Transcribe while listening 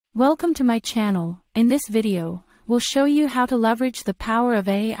Welcome to my channel. In this video, we'll show you how to leverage the power of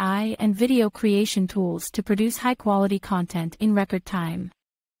AI and video creation tools to produce high-quality content in record time.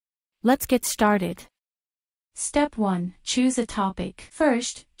 Let's get started. Step 1. Choose a topic.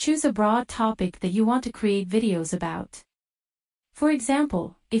 First, choose a broad topic that you want to create videos about. For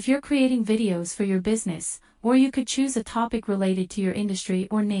example, if you're creating videos for your business, or you could choose a topic related to your industry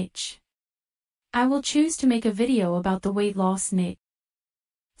or niche. I will choose to make a video about the weight loss niche.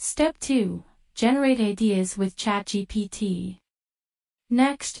 Step 2. Generate ideas with ChatGPT.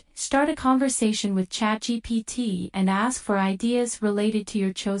 Next, start a conversation with ChatGPT and ask for ideas related to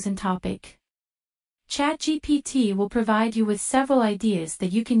your chosen topic. ChatGPT will provide you with several ideas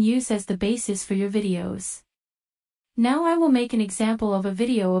that you can use as the basis for your videos. Now I will make an example of a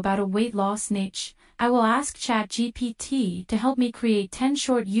video about a weight loss niche. I will ask ChatGPT to help me create 10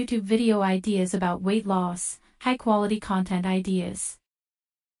 short YouTube video ideas about weight loss, high-quality content ideas.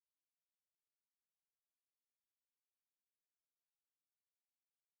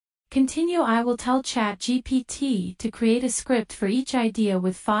 Continue. I will tell ChatGPT to create a script for each idea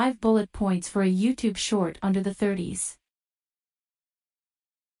with 5 bullet points for a YouTube short under the 30s.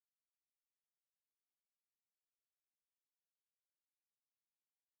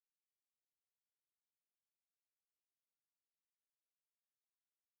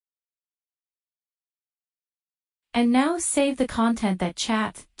 And now save the content that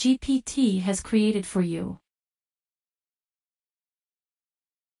ChatGPT has created for you.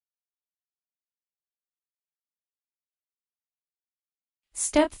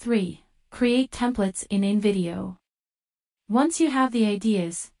 Step 3. Create templates in InVideo. Once you have the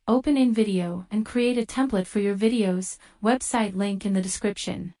ideas, open InVideo and create a template for your videos, website link in the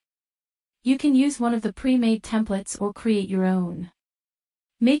description. You can use one of the pre-made templates or create your own.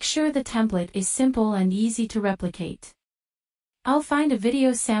 Make sure the template is simple and easy to replicate. I'll find a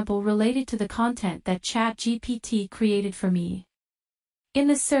video sample related to the content that ChatGPT created for me. In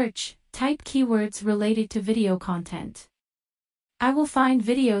the search, type keywords related to video content. I will find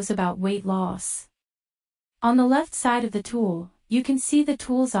videos about weight loss. On the left side of the tool, you can see the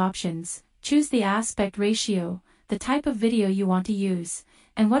tool's options. Choose the aspect ratio, the type of video you want to use,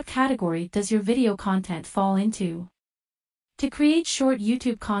 and what category does your video content fall into. To create short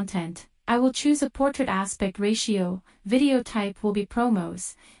YouTube content, I will choose a portrait aspect ratio, video type will be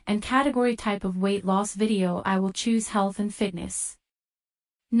promos, and category type of weight loss video I will choose health and fitness.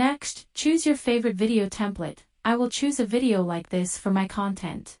 Next, choose your favorite video template. I will choose a video like this for my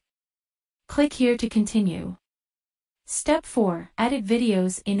content. Click here to continue. Step 4. Edit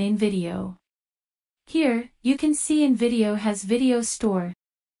videos in InVideo. Here, you can see InVideo has Video Store,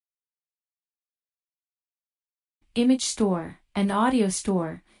 Image Store, and Audio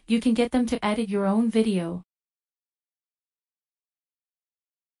Store. You can get them to edit your own video.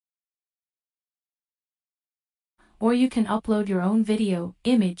 Or you can upload your own video,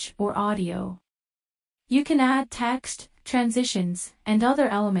 image, or audio. You can add text, transitions, and other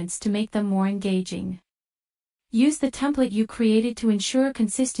elements to make them more engaging. Use the template you created to ensure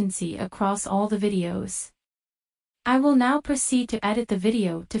consistency across all the videos. I will now proceed to edit the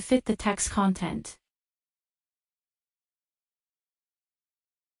video to fit the text content.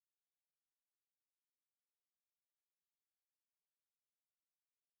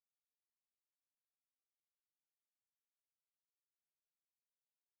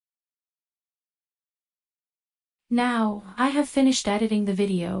 Now, I have finished editing the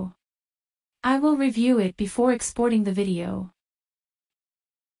video. I will review it before exporting the video.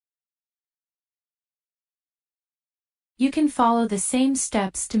 You can follow the same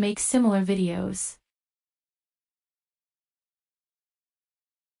steps to make similar videos.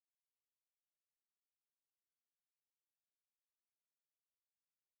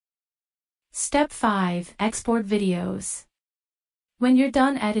 Step 5. Export videos. When you're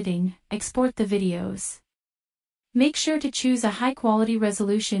done editing, export the videos. Make sure to choose a high-quality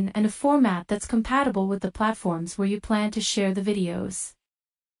resolution and a format that's compatible with the platforms where you plan to share the videos.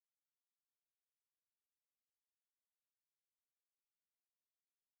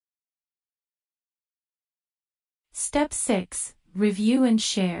 Step 6. Review and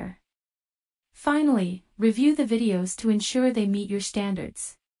share. Finally, review the videos to ensure they meet your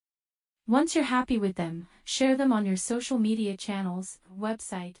standards. Once you're happy with them, share them on your social media channels,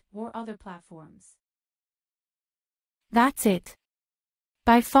 website, or other platforms. That's it.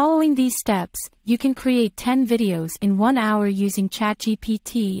 By following these steps, you can create 10 videos in 1 hour using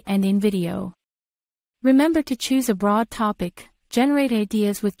ChatGPT and InVideo. Remember to choose a broad topic, generate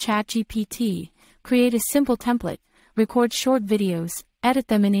ideas with ChatGPT, create a simple template, record short videos, edit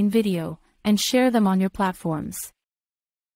them in InVideo, and share them on your platforms.